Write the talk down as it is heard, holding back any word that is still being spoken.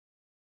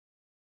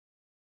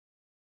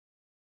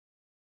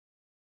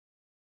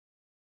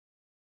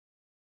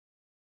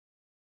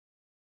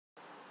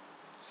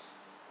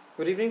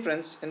Good evening,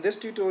 friends. In this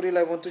tutorial,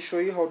 I want to show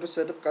you how to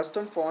set up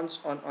custom fonts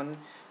on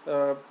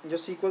your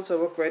SQL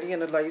Server query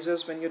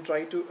analyzers when you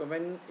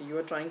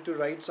are trying to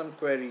write some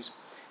queries.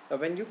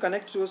 When you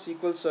connect to a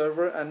SQL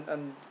Server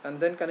and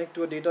then connect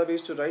to a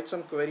database to write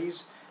some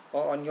queries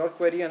on your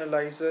query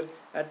analyzer,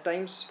 at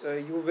times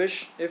you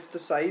wish if the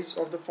size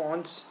of the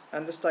fonts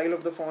and the style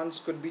of the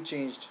fonts could be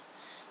changed.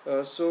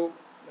 This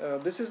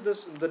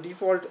is the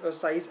default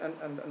size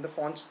and the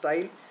font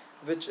style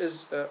which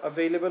is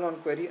available on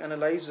query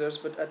analyzers,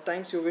 but at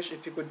times you wish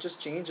if you could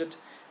just change it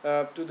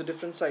to the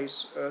different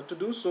size. To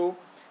do so,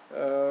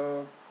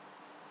 uh,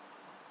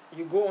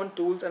 you go on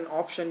tools and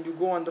option, you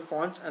go on the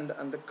fonts and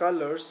the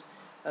colors,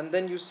 and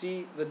then you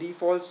see the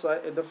default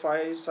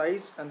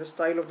size and the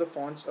style of the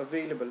fonts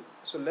available.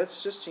 So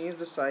let's just change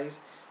the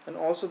size and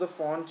also the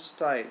font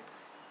style.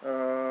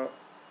 uh,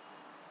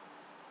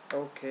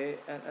 okay,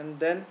 and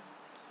then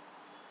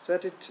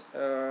set it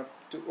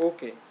to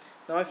OK.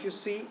 Now if you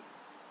see,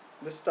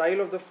 the style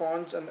of the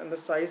fonts and the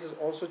size is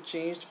also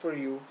changed for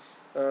you,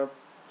 uh,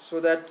 so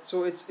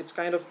it's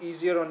kind of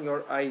easier on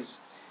your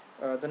eyes.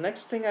 The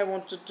next thing I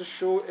wanted to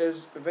show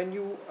is when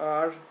you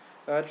are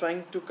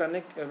trying to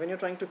connect when you're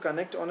trying to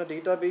connect on a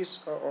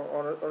database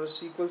or a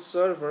SQL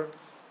server.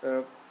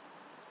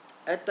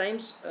 At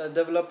times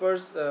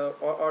developers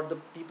or the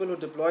people who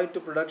deploy it to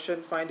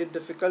production find it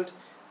difficult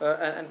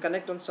and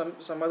connect on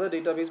some other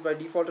database by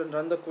default and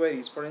run the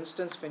queries. For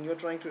instance, when you're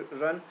trying to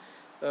run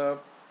uh,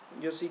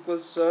 your SQL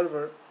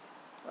server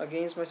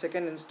against my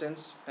second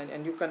instance,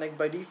 and you connect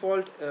by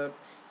default,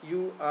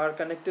 you are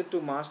connected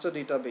to master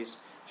database.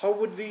 How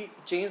would we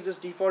change this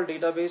default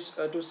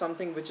database to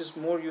something which is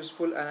more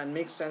useful and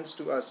makes sense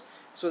to us,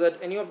 so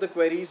that any of the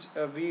queries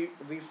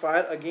we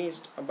fire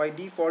against by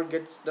default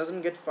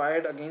doesn't get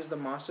fired against the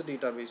master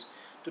database?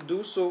 To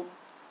do so,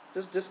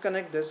 just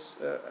disconnect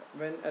this.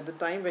 When at the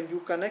time when you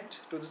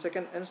connect to the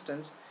second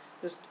instance,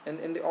 just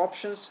in the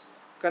options,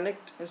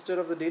 connect instead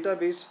of the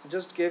database,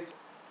 just give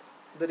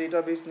the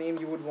database name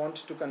you would want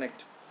to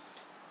connect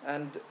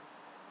and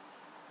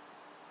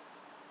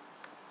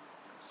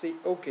say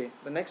OK.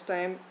 The next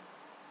time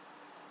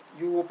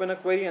you open a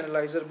query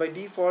analyzer, by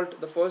default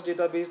the first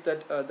database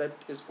that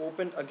is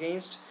opened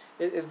against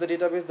is the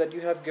database that you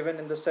have given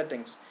in the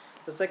settings.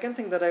 The second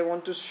thing that I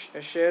want to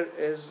share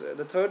is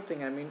the third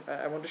thing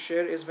I want to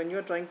share is when you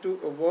are trying to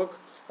work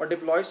or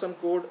deploy some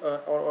code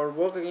or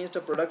work against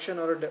a production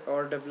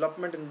or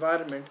development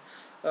environment.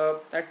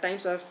 At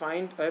times I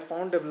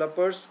found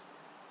developers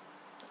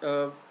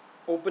uh,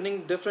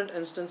 opening different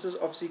instances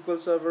of SQL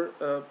Server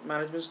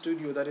Management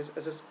Studio, that is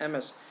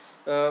SSMS,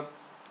 uh,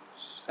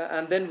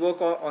 and then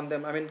work on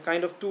them. I mean,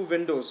 kind of two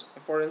windows.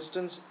 For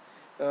instance,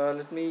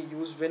 let me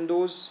use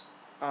Windows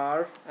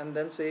R and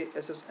then say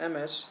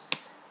SSMS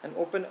and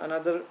open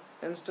another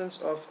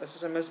instance of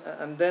SSMS,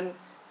 and then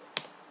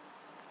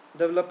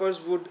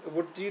developers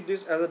would treat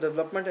this as a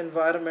development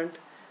environment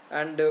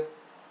and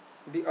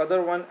the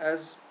other one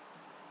as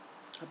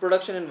a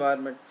production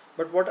environment.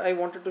 But what I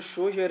wanted to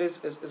show here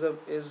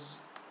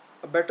is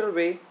a better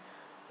way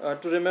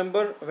to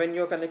remember when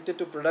you're connected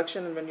to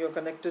production and when you're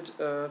connected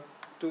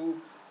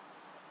to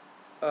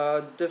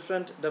a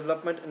different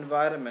development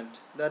environment.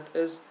 That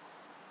is,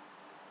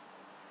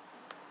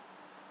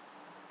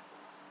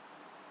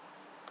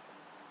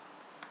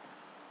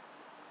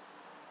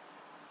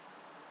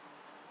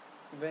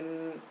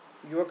 when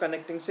you are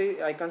connecting,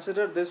 say I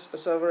consider this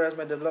server as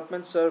my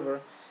development server,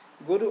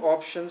 go to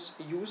options,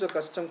 use a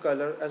custom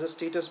color as a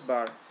status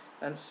bar,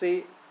 and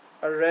say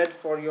a red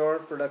for your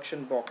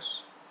production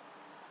box,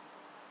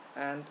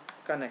 and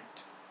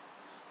connect.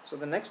 So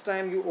the next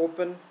time you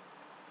open,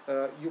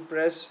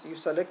 you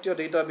select your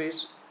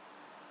database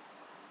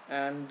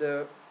and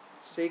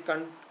say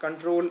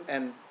control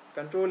N.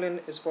 Control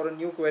N is for a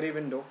new query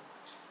window.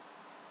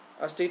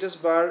 A status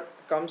bar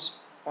comes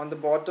on the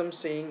bottom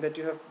saying that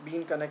you have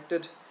been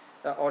connected,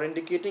 or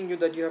indicating you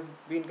that you have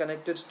been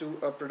connected to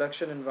a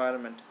production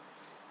environment.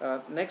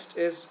 Next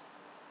is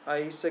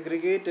I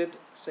segregated,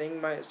 saying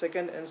my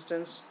second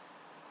instance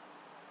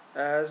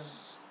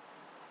as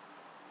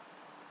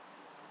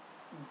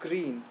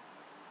green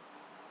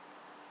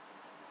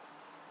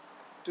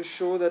to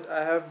show that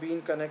I have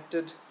been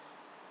connected,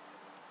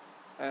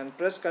 and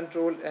press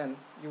Ctrl N.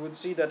 You would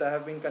see that I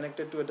have been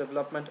connected to a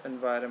development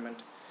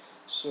environment.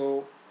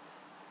 So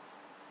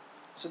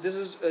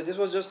this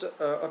was just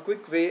a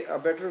quick way, a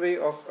better way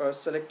of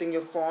selecting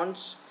your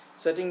fonts,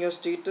 setting your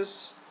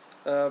status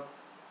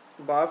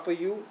bar for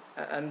you,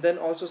 and then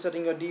also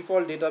setting your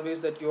default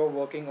database that you are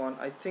working on.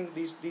 I think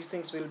these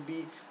things will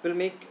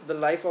make the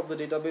life of the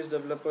database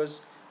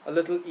developers a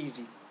little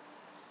easy.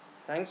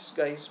 Thanks,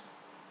 guys.